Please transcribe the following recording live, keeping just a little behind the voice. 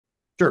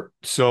Sure.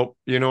 So,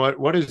 you know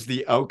what is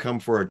the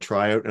outcome for a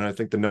tryout? And I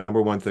think the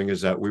number one thing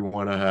is that we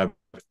want to have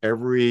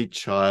every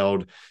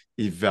child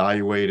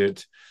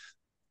evaluated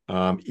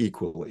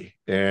equally.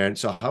 And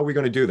so, how are we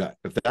going to do that?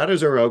 If that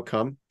is our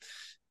outcome,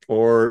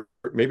 or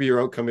maybe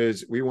your outcome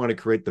is we want to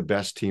create the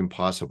best team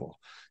possible.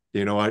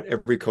 You know what?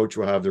 Every coach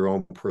will have their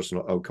own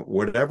personal outcome.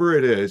 Whatever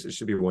it is, it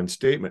should be one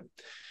statement.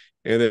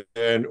 And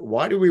then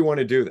why do we want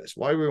to do this?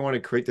 Why do we want to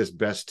create this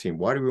best team?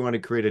 Why do we want to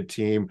create a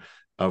team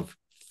of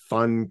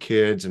fun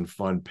kids and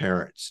fun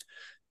parents?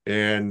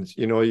 And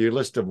your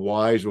list of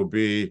whys will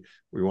be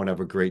we want to have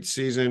a great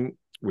season.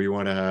 We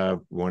want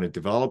to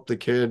develop the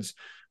kids.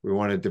 We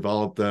want to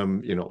develop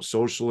them,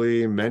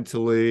 socially,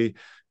 mentally.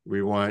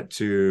 We want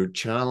to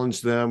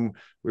challenge them.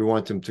 We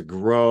want them to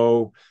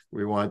grow.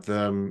 We want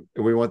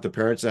the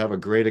parents to have a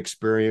great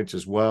experience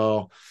as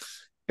well.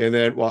 And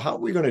then, well, how are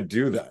we going to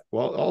do that?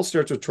 Well, it all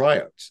starts with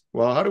tryouts.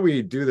 Well, how do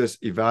we do this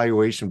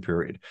evaluation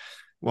period?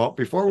 Well,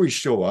 before we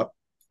show up,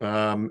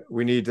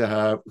 we need to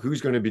have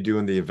who's going to be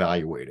doing the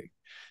evaluating.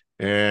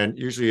 And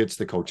usually it's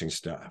the coaching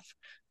staff.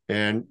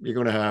 And you're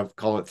going to have,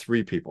 call it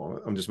 3 people.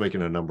 I'm just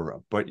making a number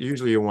up, but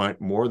usually you want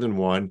more than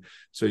one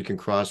so you can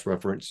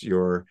cross-reference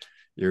your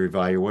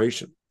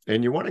evaluation.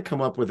 And you want to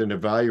come up with an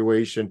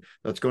evaluation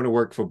that's going to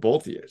work for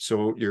both of you.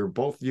 So you're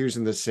both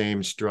using the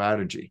same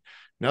strategy.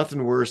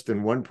 Nothing worse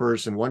than one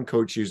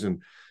coach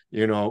using,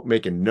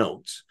 making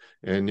notes,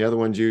 and the other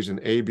one's using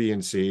A, B,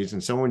 and C's,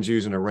 and someone's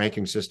using a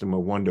ranking system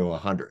of 1 to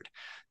 100,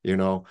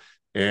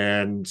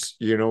 and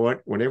you know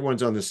what? When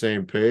everyone's on the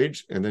same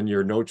page, and then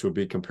your notes will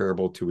be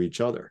comparable to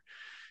each other.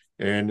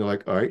 And you're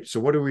like, all right, so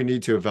what do we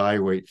need to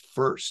evaluate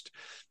first?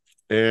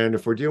 And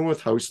if we're dealing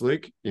with house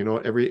league,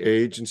 every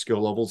age and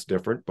skill level is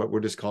different, but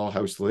we'll just call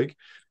house league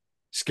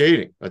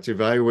skating. Let's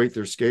evaluate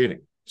their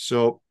skating.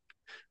 So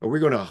are we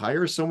going to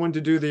hire someone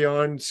to do the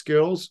on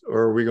skills,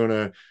 or are we going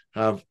to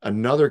have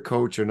another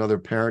coach, another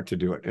parent to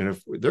do it? And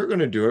if they're going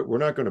to do it, we're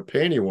not going to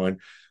pay anyone.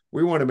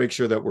 We want to make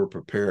sure that we're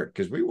prepared,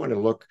 because we want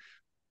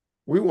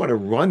to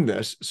run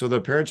this so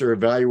the parents are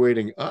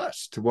evaluating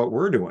us to what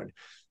we're doing.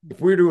 If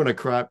we're doing a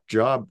crap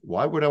job,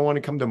 why would I want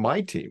to come to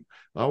my team?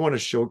 I want to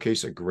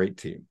showcase a great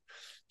team.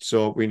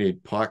 So we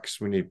need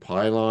pucks, we need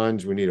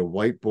pylons, we need a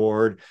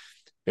whiteboard,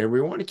 and we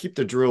want to keep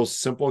the drills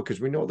simple because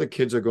we know the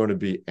kids are going to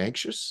be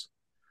anxious.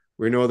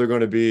 We know they're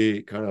going to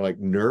be kind of like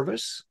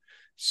nervous.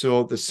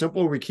 So the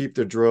simpler we keep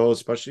the drill,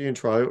 especially in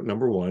tryout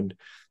number 1,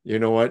 you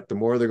know what? The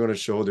more they're going to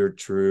show their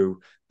true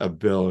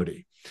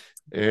ability.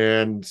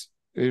 And,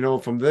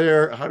 from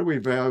there, how do we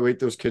evaluate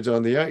those kids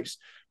on the ice?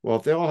 Well,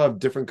 if they all have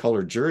different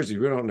colored jerseys,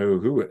 we don't know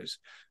who is.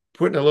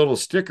 Putting a little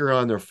sticker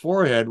on their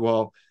forehead,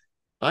 well,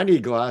 I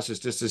need glasses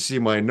just to see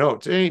my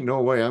notes. There ain't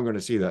no way I'm going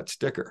to see that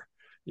sticker.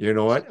 You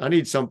know what? I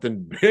need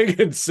something big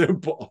and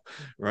simple,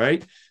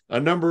 right? A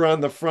number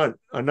on the front,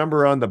 a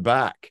number on the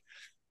back.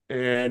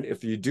 And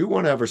if you do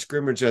want to have a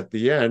scrimmage at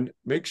the end,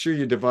 make sure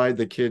you divide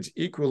the kids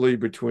equally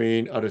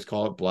between, I'll just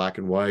call it black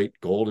and white,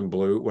 gold and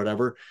blue,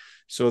 whatever,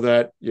 so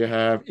that you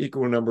have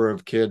equal number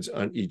of kids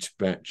on each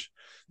bench.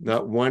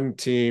 Not one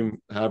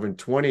team having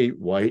 20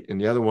 white and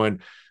the other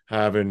one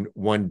having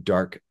one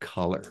dark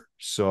color.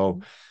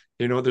 So,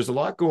 there's a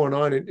lot going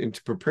on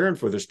into preparing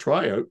for this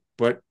tryout,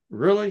 but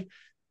really,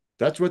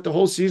 that's what the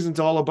whole season's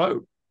all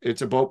about.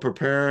 It's about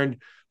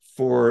preparing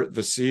for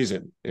the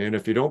season. And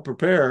if you don't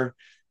prepare,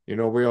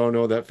 we all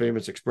know that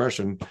famous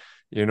expression,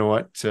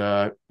 what's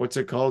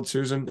it called,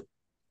 Susan?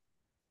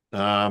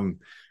 Why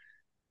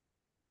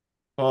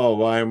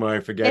am I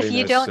If forgetting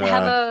you this? don't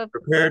have a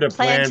Prepare to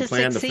plan plan, to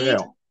plan to succeed,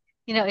 fail.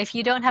 if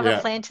you don't have a Yeah.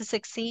 plan to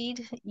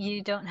succeed,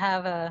 you don't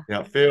have a,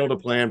 Yeah. Fail to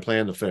plan,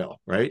 plan to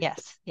fail. Right.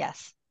 yes,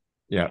 yes.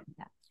 Yeah.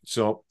 Yeah.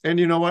 So, and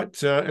you know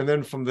what? And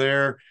then from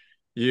there,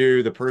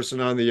 the person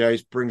on the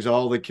ice brings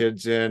all the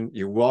kids in.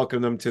 You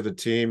welcome them to the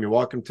team. You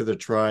welcome to the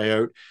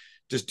tryout.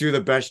 Just do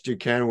the best you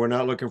can. We're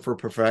not looking for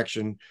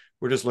perfection.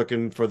 We're just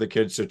looking for the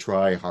kids to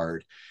try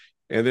hard.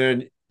 And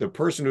then the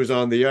person who's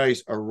on the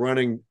ice are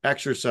running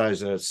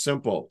exercises,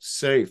 simple,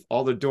 safe.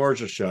 All the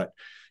doors are shut.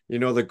 The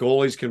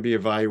goalies can be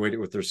evaluated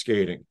with their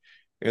skating.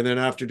 And then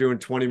after doing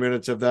 20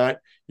 minutes of that,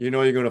 you're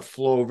going to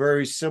flow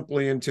very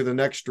simply into the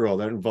next drill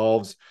that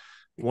involves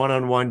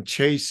one-on-one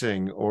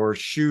chasing or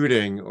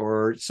shooting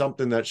or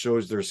something that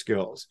shows their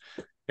skills.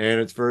 And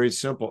it's very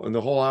simple. And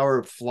the whole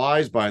hour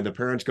flies by and the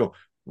parents go,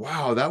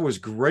 wow, that was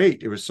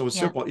great. It was so Yeah.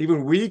 simple.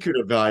 Even we could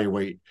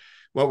evaluate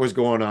what was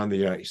going on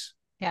the ice.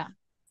 Yeah.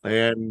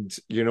 And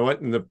you know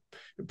what?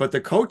 But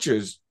the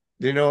coaches,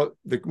 the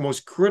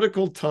most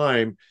critical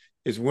time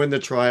is when the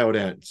tryout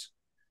ends.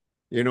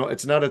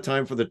 It's not a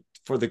time for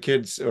the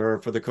kids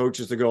or for the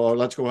coaches to go, oh,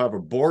 let's go have a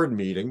board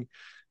meeting.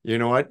 You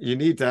know what? You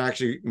need to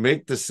actually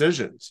make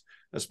decisions,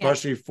 Yeah.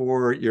 especially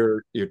for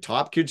your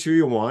top kids who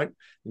you want.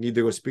 You need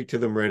to go speak to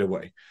them right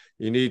away.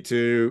 You need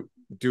to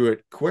do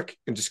it quick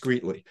and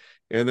discreetly.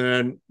 And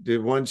then the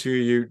ones who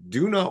you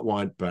do not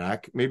want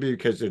back, maybe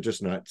because they're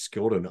just not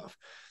skilled enough,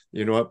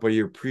 but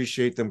you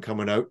appreciate them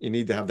coming out, you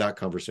need to have that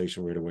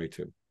conversation right away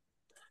too.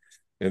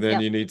 And then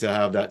Yep. you need to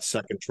have that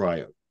second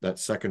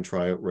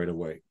tryout right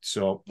away.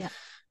 So, Yeah.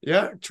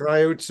 Yeah,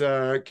 tryouts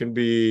can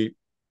be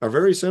are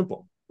very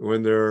simple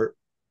when they're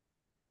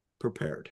prepared.